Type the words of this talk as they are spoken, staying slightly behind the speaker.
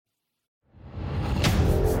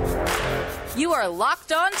You are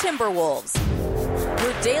Locked On Timberwolves,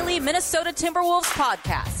 your daily Minnesota Timberwolves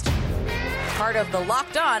podcast. Part of the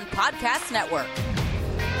Locked On Podcast Network,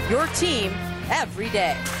 your team every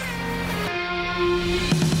day.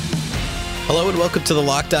 Hello and welcome to the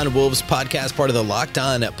Locked On Wolves podcast, part of the Locked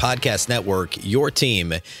On Podcast Network, your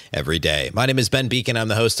team every day. My name is Ben Beacon. I'm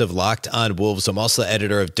the host of Locked On Wolves. I'm also the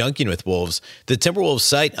editor of Dunking with Wolves, the Timberwolves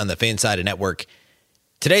site on the Fansided Network.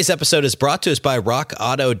 Today's episode is brought to us by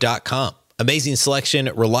RockAuto.com. Amazing selection,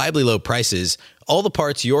 reliably low prices, all the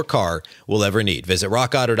parts your car will ever need. Visit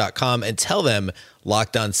RockAuto.com and tell them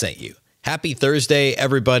Locked On sent you. Happy Thursday,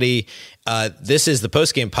 everybody. This is the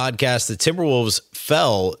postgame podcast. The Timberwolves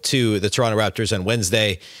fell to the Toronto Raptors on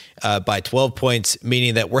Wednesday by 12 points,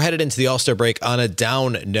 meaning that we're headed into the All-Star break on a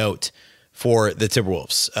down note for the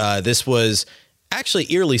Timberwolves. This was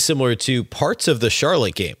actually eerily similar to parts of the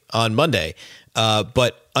Charlotte game on Monday,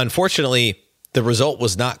 but unfortunately, the result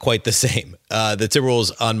was not quite the same. The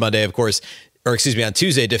Timberwolves on Monday, of course, on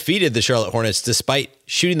Tuesday, defeated the Charlotte Hornets despite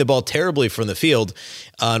shooting the ball terribly from the field.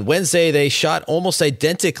 On Wednesday, they shot almost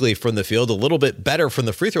identically from the field, a little bit better from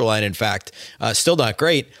the free throw line, in fact. Still not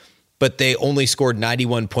great, but they only scored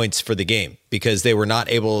 91 points for the game because they were not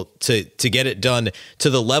able to get it done to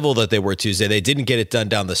the level that they were Tuesday. They didn't get it done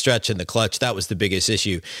down the stretch in the clutch. That was the biggest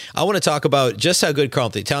issue. I want to talk about just how good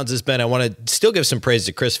Karl-Anthony Towns has been. I want to still give some praise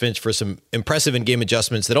to Chris Finch for some impressive in-game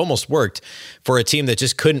adjustments that almost worked for a team that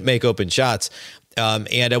just couldn't make open shots. And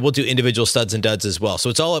we'll do individual studs and duds as well. So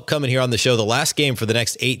it's all upcoming here on the show. The last game for the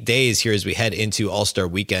next 8 days here as we head into All-Star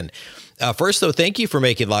Weekend. First, though, thank you for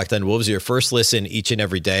making Locked On Wolves your first listen each and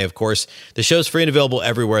every day. Of course, the show's free and available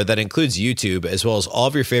everywhere. That includes YouTube, as well as all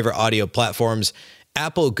of your favorite audio platforms,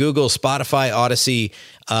 Apple, Google, Spotify, Odyssey,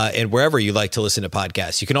 and wherever you like to listen to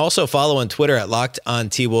podcasts. You can also follow on Twitter at Locked On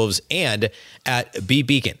T-Wolves and at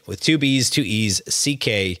BBeacon with 2 B's, 2 E's,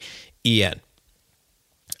 C-K-E-N.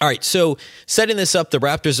 All right, so setting this up, the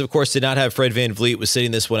Raptors, of course, did not have Fred VanVleet, was sitting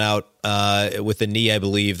this one out with the knee, I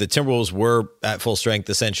believe. The Timberwolves were at full strength,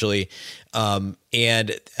 essentially,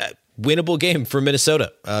 and winnable game for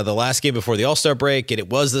Minnesota. The last game before the All-Star break, and it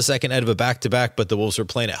was the second night of a back-to-back, but the Wolves were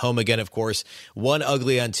playing at home again, of course. Won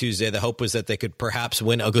ugly on Tuesday. The hope was that they could perhaps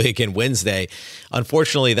win ugly again Wednesday.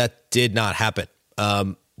 Unfortunately, that did not happen.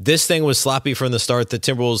 This thing was sloppy from the start. The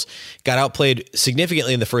Timberwolves got outplayed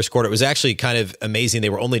significantly in the first quarter. It was actually kind of amazing. They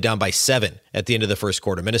were only down by 7 at the end of the first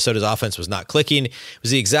quarter. Minnesota's offense was not clicking. It was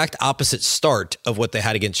the exact opposite start of what they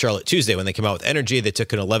had against Charlotte Tuesday when they came out with energy. They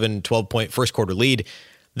took an 11, 12-point first quarter lead.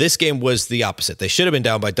 This game was the opposite. They should have been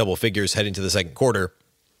down by double figures heading to the second quarter.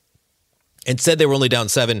 Instead, they were only down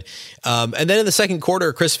 7. And then in the second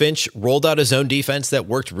quarter, Chris Finch rolled out a zone defense that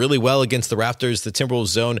worked really well against the Raptors. The Timberwolves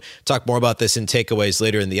zone, talk more about this in takeaways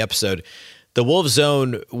later in the episode. The Wolves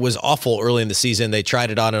zone was awful early in the season. They tried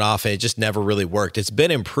it on and off, and it just never really worked. It's been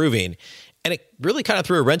improving, and it really kind of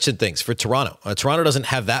threw a wrench in things for Toronto. Toronto doesn't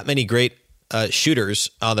have that many great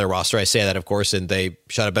shooters on their roster. I say that, of course, and they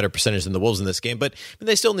shot a better percentage than the Wolves in this game, but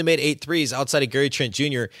they still only made 8 threes outside of Gary Trent Jr.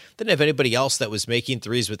 They didn't have anybody else that was making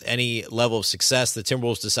threes with any level of success. The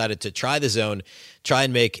Timberwolves decided to try the zone, try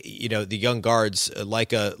and make, the young guards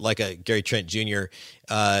like a Gary Trent Jr.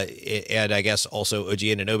 And I guess also OG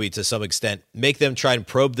Anunoby to some extent, make them try and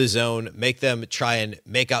probe the zone, make them try and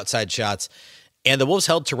make outside shots. And the Wolves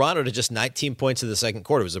held Toronto to just 19 points in the second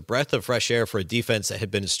quarter. It was a breath of fresh air for a defense that had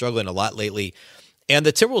been struggling a lot lately. And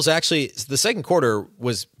the Timberwolves actually, the second quarter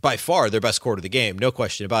was by far their best quarter of the game, no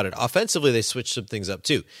question about it. Offensively, they switched some things up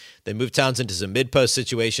too. They moved Towns into some mid-post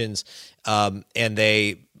situations, and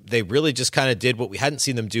they really just kind of did what we hadn't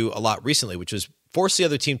seen them do a lot recently, which was force the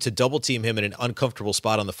other team to double-team him in an uncomfortable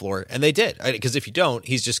spot on the floor. And they did, because if you don't,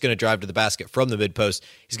 he's just going to drive to the basket from the mid-post.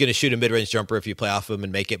 He's going to shoot a mid-range jumper if you play off of him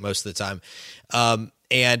and make it most of the time.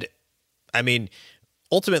 And, I mean,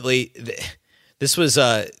 ultimately, this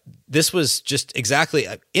was just exactly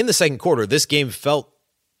in the second quarter. This game felt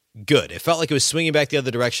good. It felt like it was swinging back the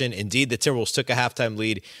other direction. Indeed, the Timberwolves took a halftime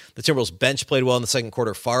lead. The Timberwolves bench played well in the second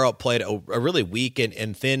quarter, far outplayed a really weak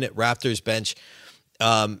and thin Raptors bench.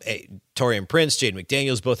 Taurean Prince, Jaden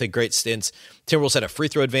McDaniels both had great stints. Timberwolves had a free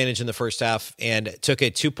throw advantage in the first half and took a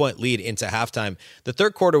 2-point lead into halftime. The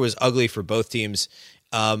third quarter was ugly for both teams.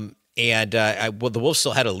 The Wolves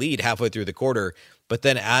still had a lead halfway through the quarter, but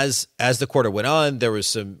then as the quarter went on, there was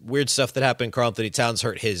some weird stuff that happened. Karl-Anthony Towns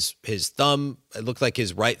hurt his thumb. It looked like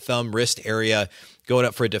his right thumb wrist area going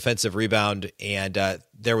up for a defensive rebound, and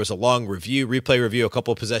there was a long replay review a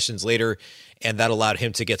couple of possessions later, and that allowed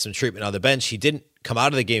him to get some treatment on the bench. He didn't come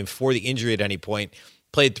out of the game for the injury at any point,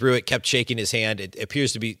 played through it, kept shaking his hand. It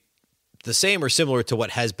appears to be the same or similar to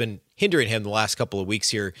what has been hindering him the last couple of weeks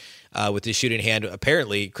here with his shooting hand.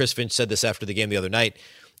 Apparently, Chris Finch said this after the game the other night.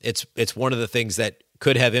 It's one of the things that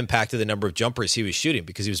could have impacted the number of jumpers he was shooting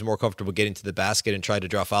because he was more comfortable getting to the basket and tried to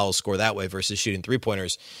draw fouls, score that way versus shooting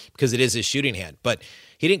three-pointers because it is his shooting hand. But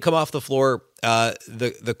he didn't come off the floor.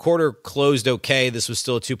 The quarter closed okay. This was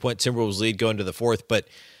still a 2-point Timberwolves lead going to the fourth, but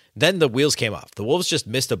then the wheels came off. The Wolves just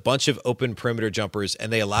missed a bunch of open perimeter jumpers,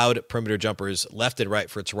 and they allowed perimeter jumpers left and right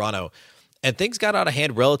for Toronto. And things got out of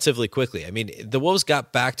hand relatively quickly. I mean, the Wolves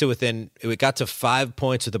got back to it got to 5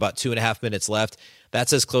 points with about 2.5 minutes left.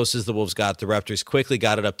 That's as close as the Wolves got. The Raptors quickly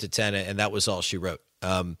got it up to 10, and that was all she wrote.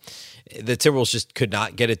 The Timberwolves just could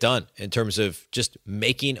not get it done in terms of just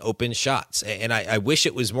making open shots. And I wish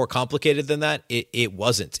it was more complicated than that. It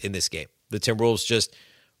wasn't in this game. The Timberwolves just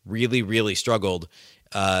really, really struggled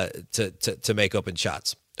to make open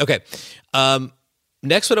shots. Okay.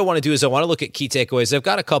 Next, what I want to do is I want to look at key takeaways. I've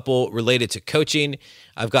got a couple related to coaching.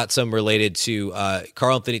 I've got some related to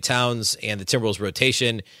Karl Anthony Towns and the Timberwolves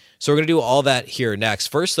rotation. So we're going to do all that here next.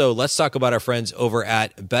 First, though, let's talk about our friends over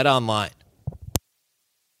at BetOnline.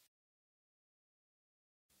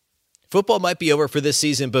 Football might be over for this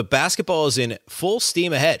season, but basketball is in full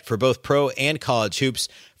steam ahead for both pro and college hoops.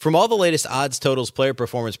 From all the latest odds, totals, player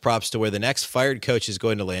performance props to where the next fired coach is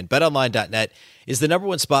going to land, BetOnline.net is the number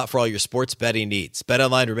one spot for all your sports betting needs.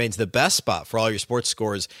 BetOnline remains the best spot for all your sports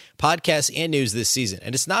scores, podcasts, and news this season.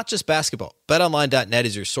 And it's not just basketball. BetOnline.net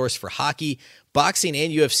is your source for hockey, boxing,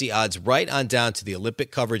 and UFC odds right on down to the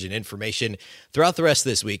Olympic coverage and information throughout the rest of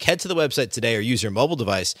this week. Head to the website today or use your mobile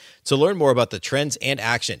device to learn more about the trends and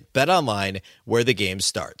action. BetOnline, where the game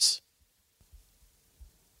starts.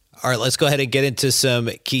 All right, let's go ahead and get into some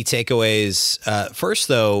key takeaways. First,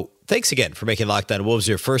 though, thanks again for making Locked On Wolves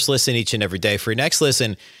your first listen each and every day. For your next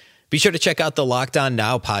listen, be sure to check out the Locked On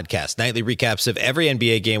Now podcast, nightly recaps of every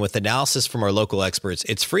NBA game with analysis from our local experts.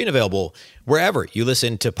 It's free and available wherever you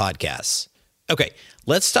listen to podcasts. Okay,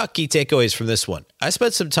 let's talk key takeaways from this one. I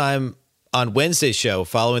spent some time on Wednesday's show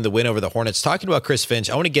following the win over the Hornets talking about Chris Finch.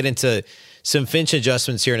 I want to get into some Finch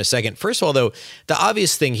adjustments here in a second. First of all, though, the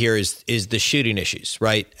obvious thing here is the shooting issues,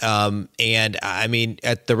 right? And I mean,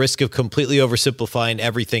 at the risk of completely oversimplifying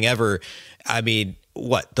everything ever, I mean,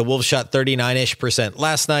 the Wolves shot 39-ish%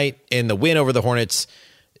 last night in the win over the Hornets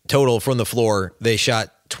total from the floor. They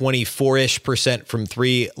shot 24-ish% from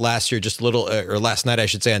three last year, just a little, or last night, I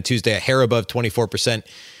should say, on Tuesday, a hair above 24%.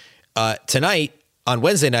 Tonight, on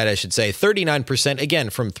Wednesday night, I should say, 39% again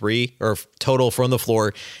from three, or total from the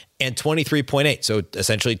floor, and 23.8. So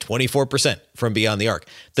essentially 24% from beyond the arc.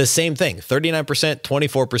 The same thing, 39%,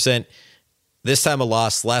 24%. This time a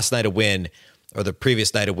loss, last night a win, or the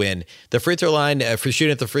previous night a win. The free throw line, for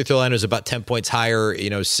shooting at the free throw line, was about 10 points higher,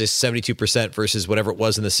 72% versus whatever it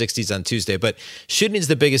was in the 60s on Tuesday. But shooting is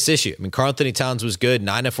the biggest issue. I mean, Karl Anthony Towns was good,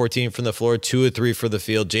 9 of 14 from the floor, 2 of 3 for the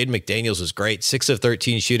field. Jaden McDaniels was great, 6 of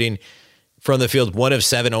 13 shooting from the field, 1 of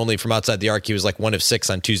 7 only from outside the arc. He was like 1 of 6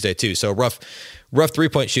 on Tuesday too. So rough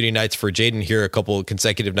 3-point shooting nights for Jaden here, a couple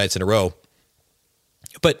consecutive nights in a row.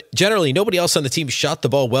 But generally, nobody else on the team shot the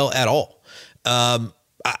ball well at all.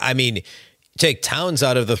 I mean, take Towns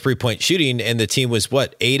out of the 3-point shooting, and the team was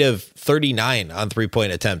 8 of 39 on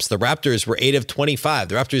 3-point attempts. The Raptors were 8 of 25.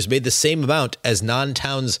 The Raptors made the same amount as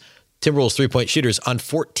non-Towns Timberwolves 3-point shooters on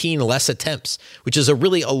 14 less attempts, which is a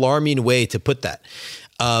really alarming way to put that.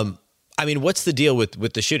 I mean, what's the deal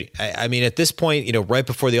with the shooting? I mean, at this point, right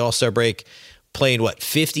before the All-Star break, playing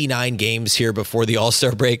 59 games here before the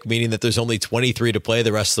All-Star break, meaning that there's only 23 to play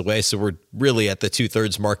the rest of the way. So we're really at the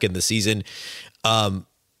 2/3 mark in the season.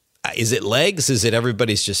 Is it legs? Is it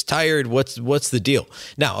everybody's just tired? What's the deal?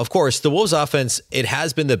 Now, of course, the Wolves offense, it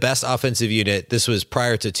has been the best offensive unit. This was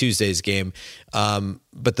prior to Tuesday's game,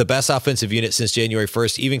 but the best offensive unit since January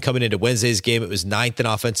 1st. Even coming into Wednesday's game, it was 9th in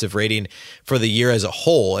offensive rating for the year as a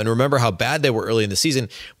whole. And remember how bad they were early in the season.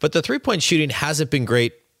 But the 3-point shooting hasn't been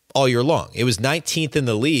great all year long. It was 19th in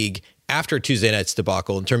the league after Tuesday night's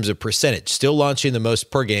debacle in terms of percentage. Still launching the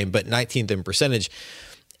most per game, but 19th in percentage.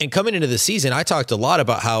 And coming into the season, I talked a lot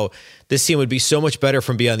about how this team would be so much better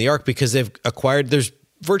from beyond the arc because there's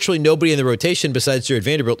virtually nobody in the rotation besides Jared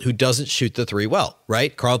Vanderbilt who doesn't shoot the three well,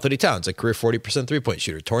 right? Karl Anthony Towns, a career 40% 3-point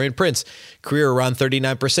shooter. Taurean Prince, career around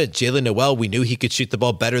 39%. Jalen Noel, we knew he could shoot the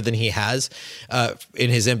ball better than he has in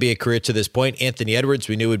his NBA career to this point. Anthony Edwards,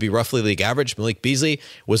 we knew would be roughly league average. Malik Beasley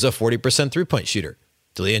was a 40% 3-point shooter.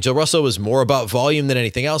 DeLeangelo Russell was more about volume than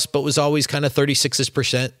anything else, but was always kind of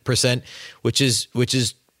 36%, which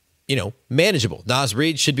is manageable. Naz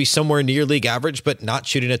Reid should be somewhere near league average, but not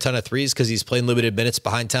shooting a ton of threes because he's playing limited minutes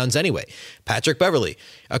behind Towns anyway. Patrick Beverley,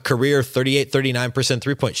 a career 38, 39%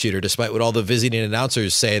 three-point shooter, despite what all the visiting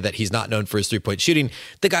announcers say that he's not known for his three-point shooting.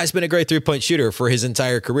 The guy's been a great three-point shooter for his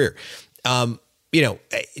entire career.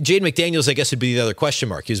 Jaden McDaniels, I guess, would be the other question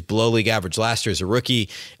mark. He was below league average last year as a rookie.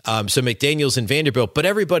 So McDaniels and Vanderbilt, but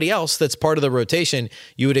everybody else that's part of the rotation,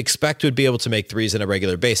 you would expect would be able to make threes on a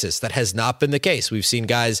regular basis. That has not been the case. We've seen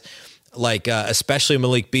guys like especially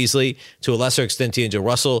Malik Beasley, to a lesser extent D'Angelo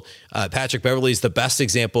Russell. Patrick Beverley is the best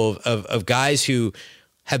example of guys who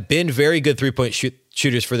have been very good three-point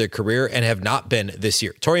shooters for their career and have not been this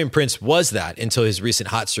year. Taurean Prince was that until his recent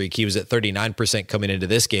hot streak. He was at 39% coming into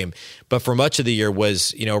this game, but for much of the year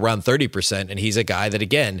was, around 30%. And he's a guy that,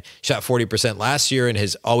 again, shot 40% last year and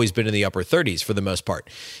has always been in the upper 30s for the most part.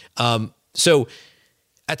 So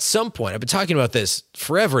at some point, I've been talking about this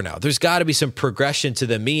forever now, there's got to be some progression to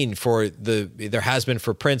the mean there has been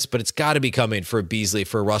for Prince, but it's got to be coming for Beasley,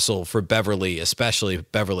 for Russell, for Beverley, especially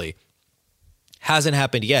Beverley. Hasn't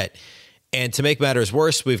happened yet. And to make matters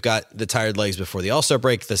worse, we've got the tired legs before the All-Star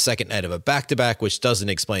break, the second night of a back-to-back, which doesn't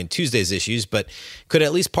explain Tuesday's issues, but could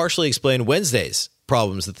at least partially explain Wednesday's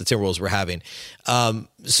problems that the Timberwolves were having.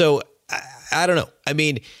 So I don't know. I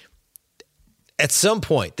mean, at some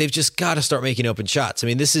point, they've just got to start making open shots. I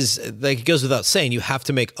mean, this is like, it goes without saying, you have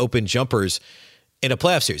to make open jumpers in a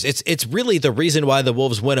playoff series. It's really the reason why the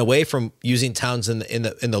Wolves went away from using Towns in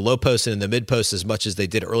the low post and in the mid post as much as they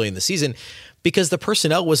did early in the season, because the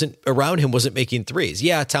personnel wasn't making threes.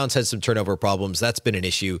 Yeah, Towns had some turnover problems. That's been an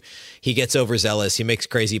issue. He gets overzealous. He makes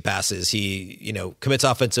crazy passes. He, commits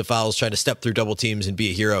offensive fouls, trying to step through double teams and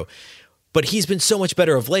be a hero. But he's been so much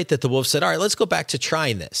better of late that the Wolves said, all right, let's go back to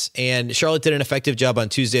trying this. And Charlotte did an effective job on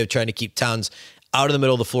Tuesday of trying to keep Towns out of the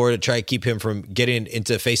middle of the floor to try to keep him from getting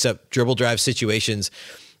into face-up dribble drive situations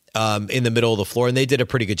in the middle of the floor. And they did a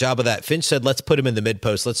pretty good job of that. Finch said, let's put him in the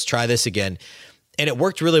mid-post. Let's try this again. And it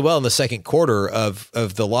worked really well in the second quarter of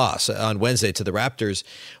the loss on Wednesday to the Raptors.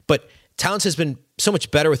 But Towns has been so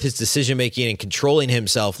much better with his decision-making and controlling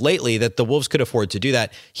himself lately that the Wolves could afford to do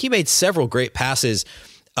that. He made several great passes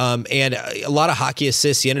and a lot of hockey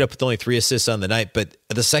assists. He ended up with only 3 assists on the night, but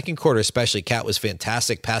the second quarter especially, Cat was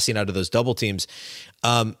fantastic passing out of those double teams.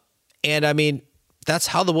 And I mean, that's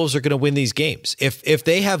how the Wolves are going to win these games. If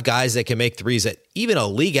they have guys that can make threes at even a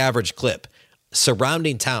league average clip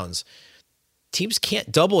surrounding Towns, teams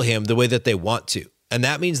can't double him the way that they want to. And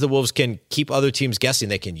that means the Wolves can keep other teams guessing.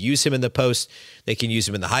 They can use him in the post. They can use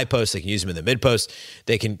him in the high post. They can use him in the mid post.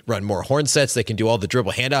 They can run more horn sets. They can do all the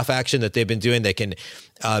dribble handoff action that they've been doing. They can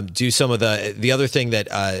do some of the other thing that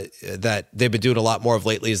they've been doing a lot more of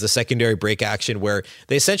lately is the secondary break action, where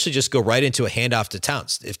they essentially just go right into a handoff to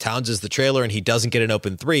Towns. If Towns is the trailer and he doesn't get an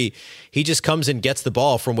open three, he just comes and gets the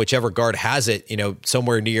ball from whichever guard has it,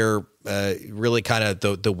 somewhere near really kind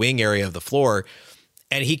of the wing area of the floor.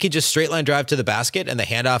 And he can just straight line drive to the basket, and the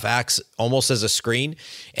handoff acts almost as a screen,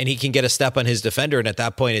 and he can get a step on his defender. And at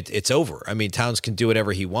that point, it's over. I mean, Towns can do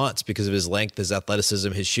whatever he wants because of his length, his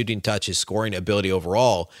athleticism, his shooting touch, his scoring ability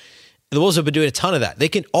overall. The Wolves have been doing a ton of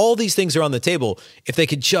that. All these things are on the table if they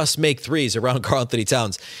could just make threes around Karl-Anthony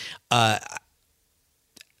Towns. I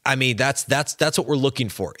mean, that's what we're looking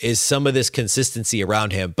for, is some of this consistency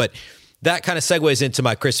around him. But that kind of segues into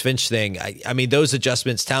my Chris Finch thing. I mean, those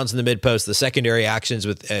adjustments, Towns in the mid-post, the secondary actions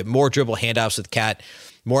with more dribble handoffs with Cat,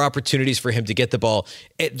 more opportunities for him to get the ball.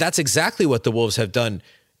 That's exactly what the Wolves have done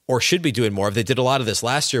or should be doing more of. They did a lot of this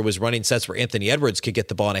last year, was running sets where Anthony Edwards could get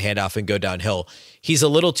the ball in a handoff and go downhill. He's a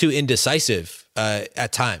little too indecisive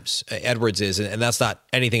at times, Edwards is, and that's not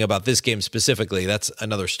anything about this game specifically. That's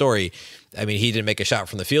another story. I mean, he didn't make a shot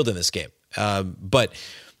from the field in this game. But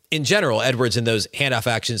in general, Edwards in those handoff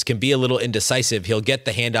actions can be a little indecisive. He'll get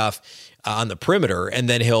the handoff on the perimeter, and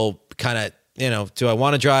then he'll kind of, do I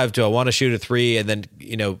want to drive? Do I want to shoot a three? And then,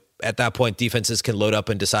 at that point, defenses can load up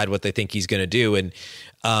and decide what they think he's going to do. And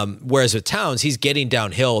whereas with Towns, he's getting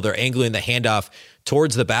downhill. They're angling the handoff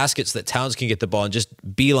towards the basket so that Towns can get the ball and just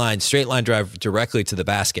beeline, straight line drive directly to the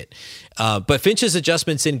basket. But Finch's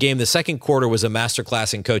adjustments in game, the second quarter was a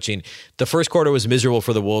masterclass in coaching. The first quarter was miserable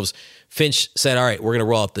for the Wolves. Finch said, all right, we're going to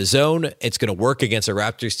roll out the zone. It's going to work against a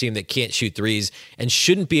Raptors team that can't shoot threes and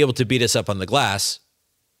shouldn't be able to beat us up on the glass,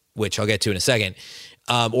 which I'll get to in a second,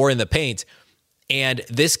 or in the paint. And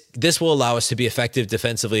this will allow us to be effective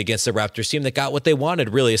defensively against the Raptors team that got what they wanted,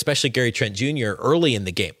 really, especially Gary Trent Jr. early in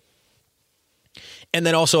the game. And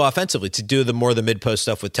then also offensively to do the mid-post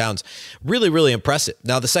stuff with Towns. Really, really impressive.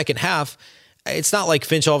 Now, the second half, it's not like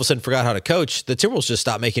Finch all of a sudden forgot how to coach. The Timberwolves just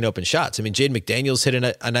stopped making open shots. I mean, Jaden McDaniels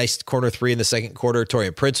hit a nice corner three in the second quarter.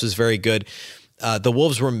 Taurean Prince was very good. the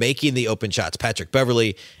Wolves were making the open shots. Patrick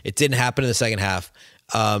Beverley, it didn't happen in the second half.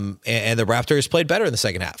 And the Raptors played better in the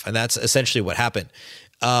second half. And that's essentially what happened.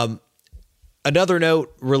 Another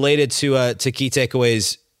note related to key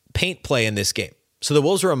takeaways, paint play in this game. So the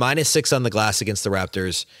Wolves were a -6 on the glass against the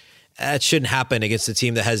Raptors. That shouldn't happen against a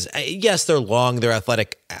team that has, yes, they're long, they're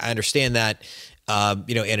athletic. I understand that.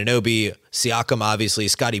 Anunoby, Siakam, obviously,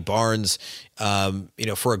 Scotty Barnes,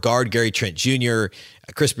 for a guard, Gary Trent Jr.,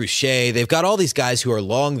 Chris Boucher. They've got all these guys who are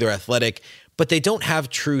long, they're athletic, but they don't have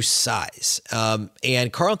true size.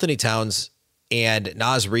 And Karl Anthony Towns and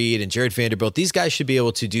Naz Reid and Jared Vanderbilt, these guys should be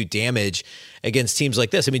able to do damage against teams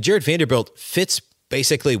like this. I mean, Jared Vanderbilt fits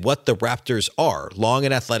basically what the Raptors are, long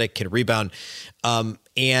and athletic, can rebound.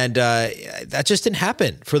 And that just didn't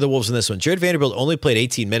happen for the Wolves in this one. Jared Vanderbilt only played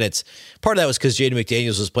 18 minutes. Part of that was because Jaden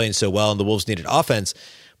McDaniels was playing so well and the Wolves needed offense.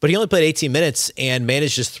 But he only played 18 minutes and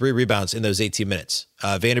managed just 3 rebounds in those 18 minutes.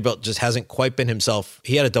 Vanderbilt just hasn't quite been himself.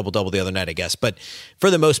 He had a double-double the other night, I guess. But for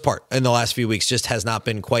the most part, in the last few weeks, just has not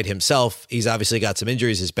been quite himself. He's obviously got some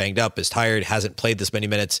injuries, is banged up, is tired, hasn't played this many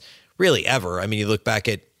minutes really ever. I mean, you look back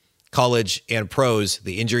at college and pros,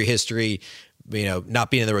 the injury history, not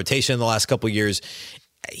being in the rotation in the last couple of years.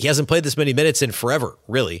 He hasn't played this many minutes in forever,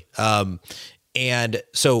 really. And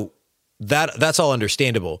so that's all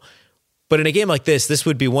understandable. But in a game like this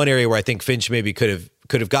would be one area where I think Finch maybe could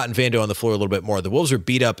have gotten Vando on the floor a little bit more. The Wolves were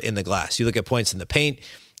beat up in the glass. You look at points in the paint,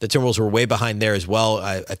 the Timberwolves were way behind there as well.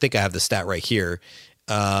 I think I have the stat right here.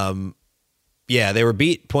 They were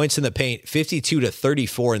beat points in the paint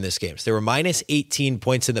 52-34 in this game. So they were minus 18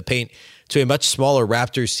 points in the paint to a much smaller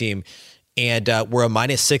Raptors team, and were a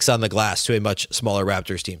 -6 on the glass to a much smaller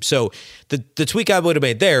Raptors team. So the tweak I would have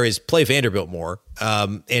made there is play Vanderbilt more,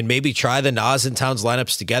 and maybe try the Naz and Towns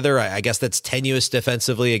lineups together. I guess that's tenuous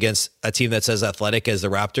defensively against a team that's as athletic as the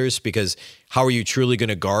Raptors, because how are you truly going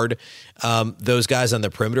to guard those guys on the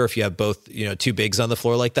perimeter if you have both, two bigs on the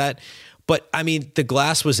floor like that? But I mean, the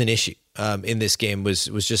glass was an issue in this game, was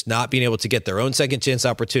just not being able to get their own second chance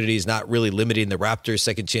opportunities, not really limiting the Raptors'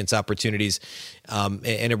 second chance opportunities, and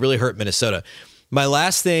it really hurt Minnesota. My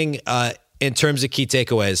last thing in terms of key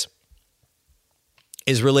takeaways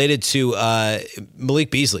is related to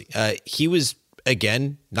Malik Beasley. He was,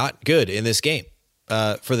 again, not good in this game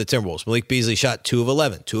for the Timberwolves. Malik Beasley shot 2 of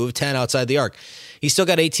 11, 2 of 10 outside the arc. He still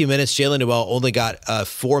got 18 minutes. Jalen Noel only got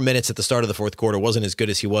 4 minutes at the start of the fourth quarter. Wasn't as good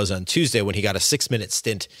as he was on Tuesday when he got a 6-minute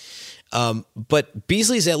stint. But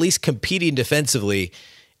Beasley's at least competing defensively,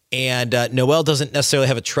 and Noel doesn't necessarily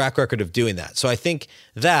have a track record of doing that. So I think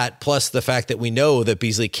that, plus the fact that we know that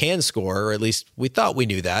Beasley can score, or at least we thought we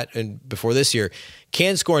knew that, and before this year,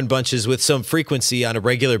 can score in bunches with some frequency on a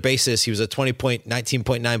regular basis. He was a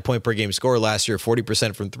 19.9 point per game scorer last year,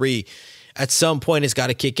 40% from 3. At some point, it's got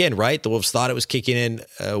to kick in, right? The Wolves thought it was kicking in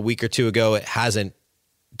a week or two ago. It hasn't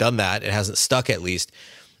done that. It hasn't stuck, at least.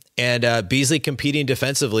 And Beasley competing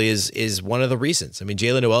defensively is one of the reasons. I mean,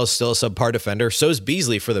 Jalen Noel is still a subpar defender. So is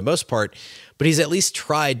Beasley for the most part, but he's at least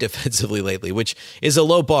tried defensively lately, which is a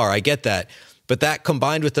low bar. I get that. But that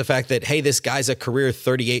combined with the fact that, hey, this guy's a career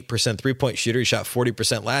 38% three-point shooter. He shot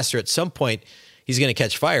 40% last year. At some point, he's going to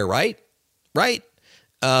catch fire, right? Right?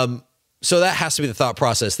 So that has to be the thought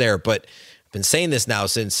process there. But I've been saying this now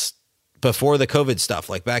since before the COVID stuff,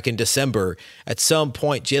 like back in December. At some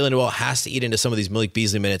point, Jalen Noel has to eat into some of these Malik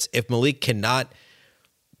Beasley minutes. If Malik cannot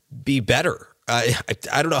be better, I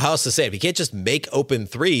don't know how else to say it. If he can't just make open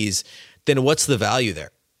threes, then what's the value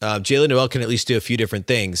there? Jalen Noel can at least do a few different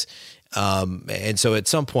things. And so at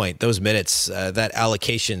some point, those minutes, that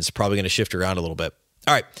allocation is probably going to shift around a little bit.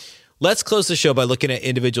 All right. Let's close the show by looking at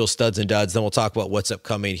individual studs and duds. Then we'll talk about what's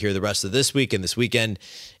upcoming here the rest of this week and this weekend.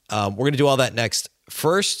 We're going to do all that next.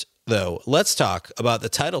 First, though, let's talk about the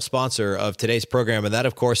title sponsor of today's program, and that,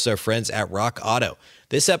 of course, is our friends at Rock Auto.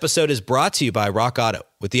 This episode is brought to you by Rock Auto.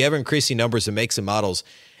 With the ever-increasing numbers of makes and models,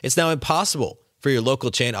 it's now impossible for your local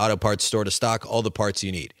chain auto parts store to stock all the parts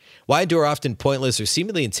you need. Why endure often pointless or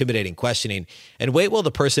seemingly intimidating questioning and wait while the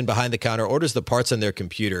person behind the counter orders the parts on their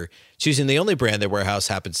computer, choosing the only brand their warehouse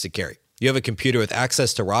happens to carry? You have a computer with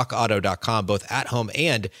access to rockauto.com, both at home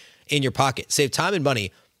and in your pocket. Save time and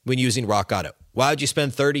money when using Rock Auto. Why would you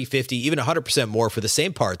spend 30, 50, even 100% more for the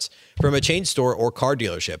same parts from a chain store or car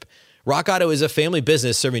dealership? Rock Auto is a family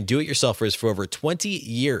business serving do-it-yourselfers for over 20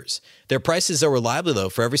 years. Their prices are reliably low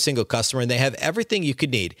for every single customer, and they have everything you could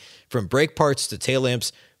need, from brake parts to tail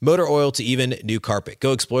lamps, motor oil to even new carpet.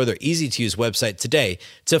 Go explore their easy-to-use website today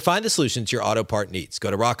to find the solution to your auto part needs. Go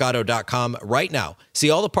to rockauto.com right now. See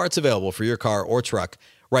all the parts available for your car or truck.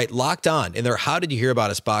 Write Locked On in their How Did You Hear About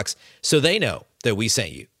Us box so they know that we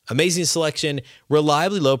sent you. Amazing selection,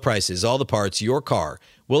 reliably low prices, all the parts your car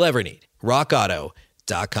will ever need.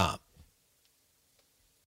 rockauto.com.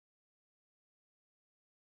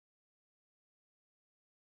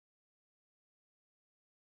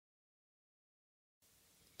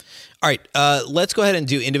 All right, let's go ahead and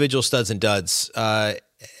do individual studs and duds.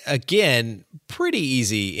 Again, pretty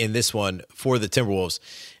easy in this one for the Timberwolves.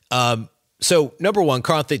 So number one,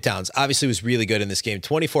 Karl-Anthony Towns obviously was really good in this game.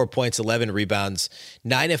 24 points, 11 rebounds,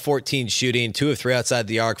 9 of 14 shooting, 2 of 3 outside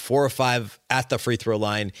the arc, 4 of 5 at the free throw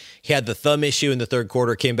line. He had the thumb issue in the third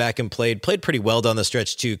quarter, came back and played pretty well down the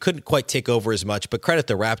stretch too. Couldn't quite take over as much, but credit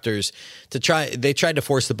the Raptors they tried to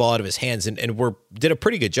force the ball out of his hands and did a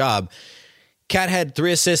pretty good job. Cat had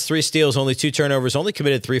 3 assists, 3 steals, only 2 turnovers, only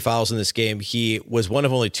committed 3 fouls in this game. He was one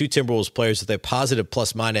of only 2 Timberwolves players with a positive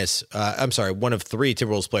plus minus. One of 3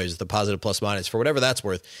 Timberwolves players with a positive plus minus for whatever that's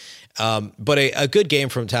worth. But a good game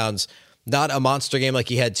from Towns. Not a monster game like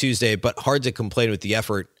he had Tuesday, but hard to complain with the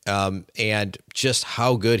effort and just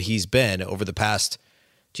how good he's been over the past,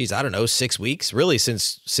 6 weeks, really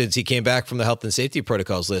since he came back from the health and safety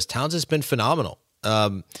protocols list. Towns has been phenomenal.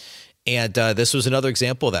 And this was another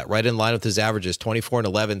example of that, right in line with his averages, 24 and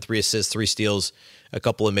 11, 3 assists, 3 steals, a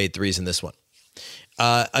couple of made threes in this one.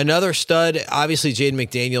 Another stud, obviously Jaden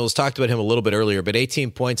McDaniels, talked about him a little bit earlier, but 18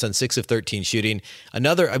 points on 6 of 13 shooting. He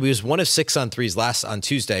was 1 of 6 on threes on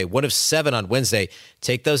Tuesday, 1 of 7 on Wednesday.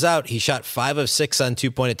 Take those out. He shot 5 of 6 on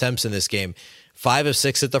 2-point attempts in this game, 5 of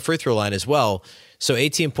 6 at the free throw line as well. So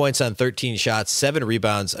 18 points on 13 shots, 7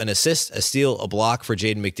 rebounds, an assist, a steal, a block for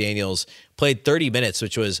Jaden McDaniels. Played 30 minutes,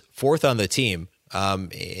 which was 4th on the team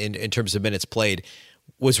in terms of minutes played.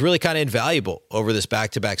 Was really kind of invaluable over this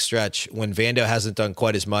back-to-back stretch when Vando hasn't done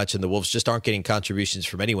quite as much and the Wolves just aren't getting contributions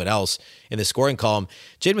from anyone else in the scoring column.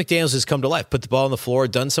 Jaden McDaniels has come to life, put the ball on the floor,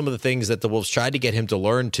 done some of the things that the Wolves tried to get him to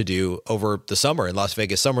learn to do over the summer in Las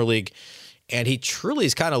Vegas Summer League. And he truly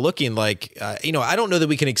is kind of looking like, I don't know that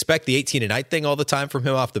we can expect the 18-a-night thing all the time from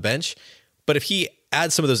him off the bench, but if he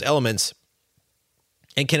adds some of those elements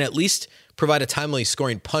and can at least provide a timely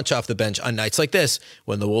scoring punch off the bench on nights like this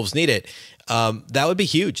when the Wolves need it, that would be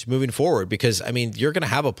huge moving forward because, you're going to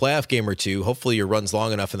have a playoff game or two. Hopefully your run's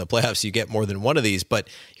long enough in the playoffs you get more than one of these, but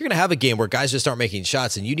you're going to have a game where guys just aren't making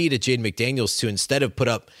shots and you need a Jaden McDaniels to, instead of put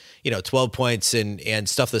up 12 points and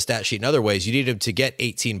stuff the stat sheet in other ways, you need him to get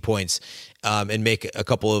 18 points and make a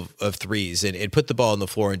couple of threes and put the ball on the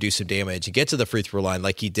floor and do some damage and get to the free throw line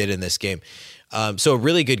like he did in this game. So a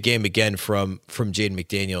really good game again from Jaden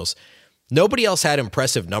McDaniels. Nobody else had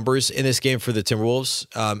impressive numbers in this game for the Timberwolves.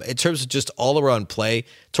 In terms of just all-around play,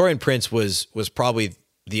 Taurean Prince was probably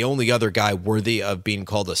the only other guy worthy of being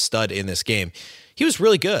called a stud in this game. He was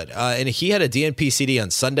really good, and he had a DNP CD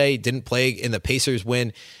on Sunday, didn't play in the Pacers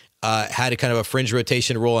win, had a kind of a fringe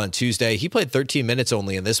rotation role on Tuesday. He played 13 minutes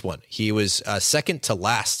only in this one. He was second to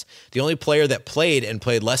last. The only player that played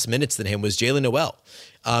less minutes than him was Jalen Noel.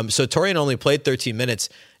 So Taurean only played 13 minutes,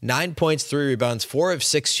 9 points, 3 rebounds, 4 of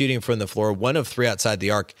 6 shooting from the floor, 1 of 3 outside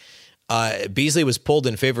the arc. Beasley was pulled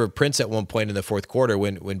in favor of Prince at one point in the fourth quarter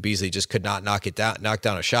when Beasley just could not knock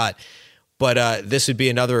down a shot. But this would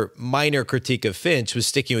be another minor critique of Finch, was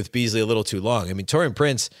sticking with Beasley a little too long. Taurean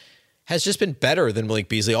Prince has just been better than Malik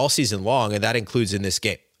Beasley all season long, and that includes in this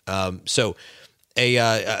game. So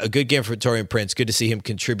a good game for Taurean Prince. Good to see him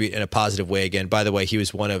contribute in a positive way again. By the way, he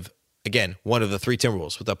was one of the 3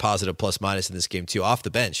 Timberwolves with a positive plus-minus in this game, too, off the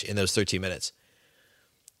bench in those 13 minutes.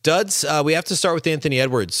 Duds, we have to start with Anthony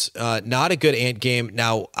Edwards. Not a good Ant game.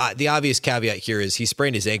 Now, the obvious caveat here is he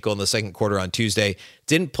sprained his ankle in the second quarter on Tuesday,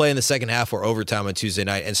 didn't play in the second half or overtime on Tuesday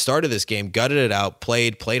night, and started this game, gutted it out,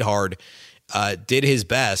 played hard, did his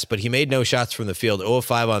best, but he made no shots from the field, 0 of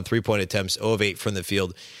 5 on 3-point attempts, 0 of 8 from the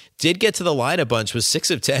field. Did get to the line a bunch, was 6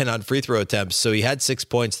 of 10 on free throw attempts, so he had 6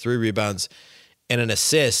 points, 3 rebounds, and an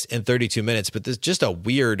assist in 32 minutes, but this is just a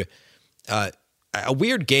weird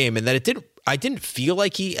game in that I didn't feel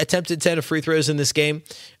like he attempted 10 free throws in this game.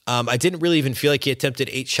 I didn't really even feel like he attempted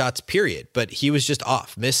 8 shots, period, but he was just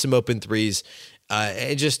off, missed some open threes.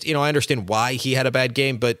 I understand why he had a bad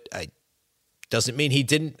game, but doesn't mean he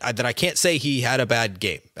didn't, that I can't say he had a bad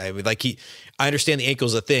game. I understand the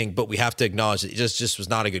ankle's a thing, but we have to acknowledge that it just was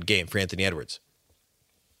not a good game for Anthony Edwards.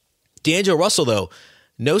 D'Angelo Russell, though,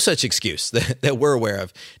 no such excuse that we're aware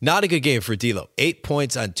of. Not a good game for D'Lo. 8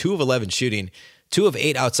 points on 2 of 11 shooting, 2 of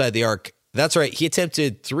 8 outside the arc. That's right. He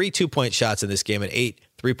attempted 3 2-point shots in this game and 8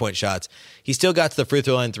 3-point shots. He still got to the free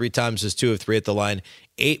throw line 3 times, was 2 of 3 at the line.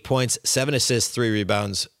 8 points, 7 assists, 3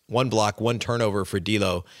 rebounds, 1 block, 1 turnover for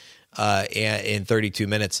D'Lo. in 32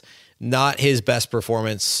 minutes. Not his best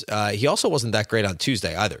performance. He also wasn't that great on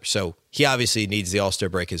Tuesday either. So he obviously needs the All-Star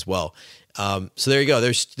break as well. So there you go.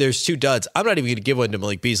 There's two duds. I'm not even going to give one to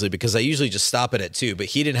Malik Beasley because I usually just stop it at 2, but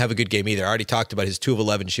he didn't have a good game either. I already talked about his 2 of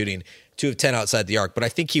 11 shooting, 2 of 10 outside the arc, but I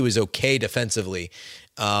think he was okay defensively.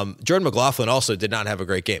 Jordan McLaughlin also did not have a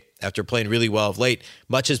great game after playing really well of late.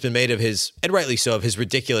 Much has been made of his, and rightly so, of his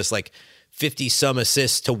ridiculous 50-some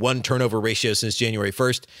assists to 1 turnover ratio since January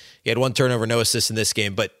 1st. He had 1 turnover, no assists in this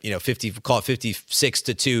game, but 56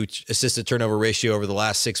 to 2 assist to turnover ratio over the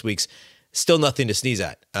last 6 weeks. Still nothing to sneeze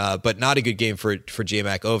at, but not a good game for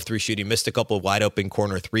J-Mac. 0 of 3 shooting, missed a couple of wide open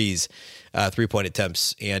corner threes, 3-point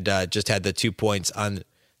attempts, and just had the 2 points on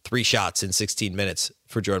 3 shots in 16 minutes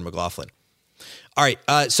for Jordan McLaughlin. All right,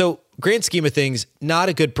 so grand scheme of things, not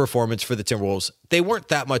a good performance for the Timberwolves. They weren't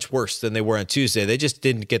that much worse than they were on Tuesday. They just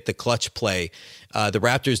didn't get the clutch play. The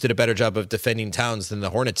Raptors did a better job of defending Towns than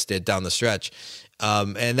the Hornets did down the stretch.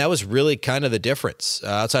 And that was really kind of the difference.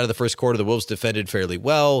 Outside of the first quarter, the Wolves defended fairly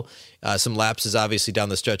well. Some lapses, obviously, down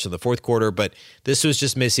the stretch in the fourth quarter, but this was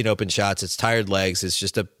just missing open shots. It's tired legs. It's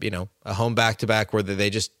just a home back-to-back where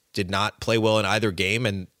they just did not play well in either game,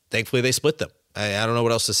 and thankfully they split them. I don't know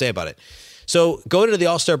what else to say about it. So going into the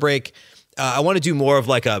All-Star break, I want to do more of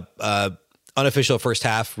a unofficial first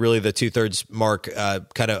half, really the 2/3 mark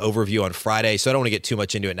kind of overview on Friday. So I don't want to get too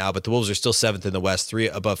much into it now, but the Wolves are still 7th in the West, 3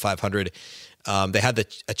 above 500. They had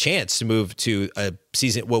a chance to move to a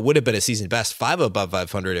season, what would have been a season best, 5 above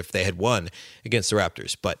 500 if they had won against the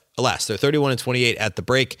Raptors. But alas, they're 31-28 at the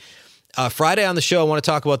break. Friday on the show, I want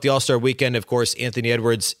to talk about the All-Star weekend. Of course, Anthony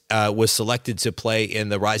Edwards was selected to play in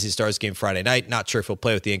the Rising Stars game Friday night. Not sure if he'll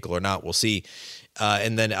play with the ankle or not. We'll see.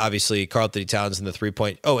 And then obviously Karl-Anthony Towns in the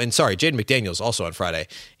 3-point. Oh, and sorry, Jaden McDaniels also on Friday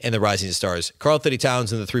in the Rising Stars. Karl-Anthony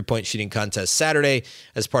Towns in the 3-point shooting contest Saturday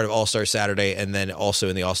as part of All-Star Saturday, and then also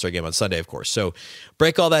in the All-Star game on Sunday, of course. So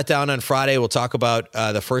break all that down on Friday. We'll talk about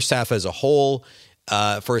the first half as a whole.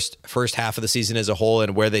 First half of the season as a whole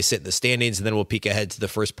and where they sit in the standings, and then we'll peek ahead to the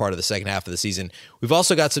first part of the second half of the season. We've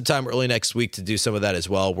also got some time early next week to do some of that as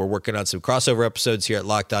well. We're working on some crossover episodes here at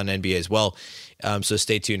Locked On NBA as well, so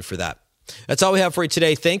stay tuned for that. That's all we have for you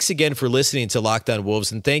today. Thanks again for listening to Locked On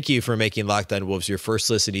Wolves, and thank you for making Locked On Wolves your first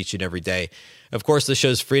listen each and every day. Of course, the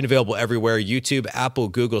show's free and available everywhere: YouTube, Apple,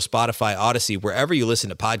 Google, Spotify, Odyssey, wherever you listen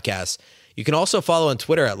to podcasts. You can also follow on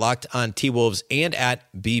Twitter at Locked On T-Wolves and at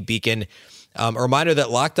BBeacon. A reminder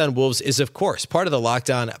that Locked On Wolves is, of course, part of the Locked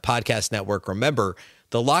On Podcast Network. Remember,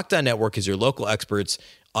 the Locked On Network is your local experts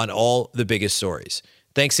on all the biggest stories.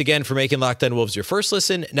 Thanks again for making Locked On Wolves your first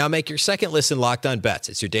listen. Now make your second listen Locked On Bets.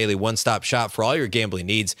 It's your daily one-stop shop for all your gambling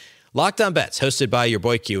needs. Locked On Bets, hosted by your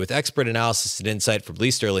boy Q, with expert analysis and insight from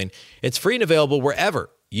Lee Sterling. It's free and available wherever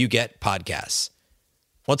you get podcasts.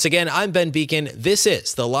 Once again, I'm Ben Beacon. This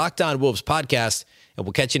is the Locked On Wolves podcast, and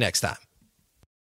we'll catch you next time.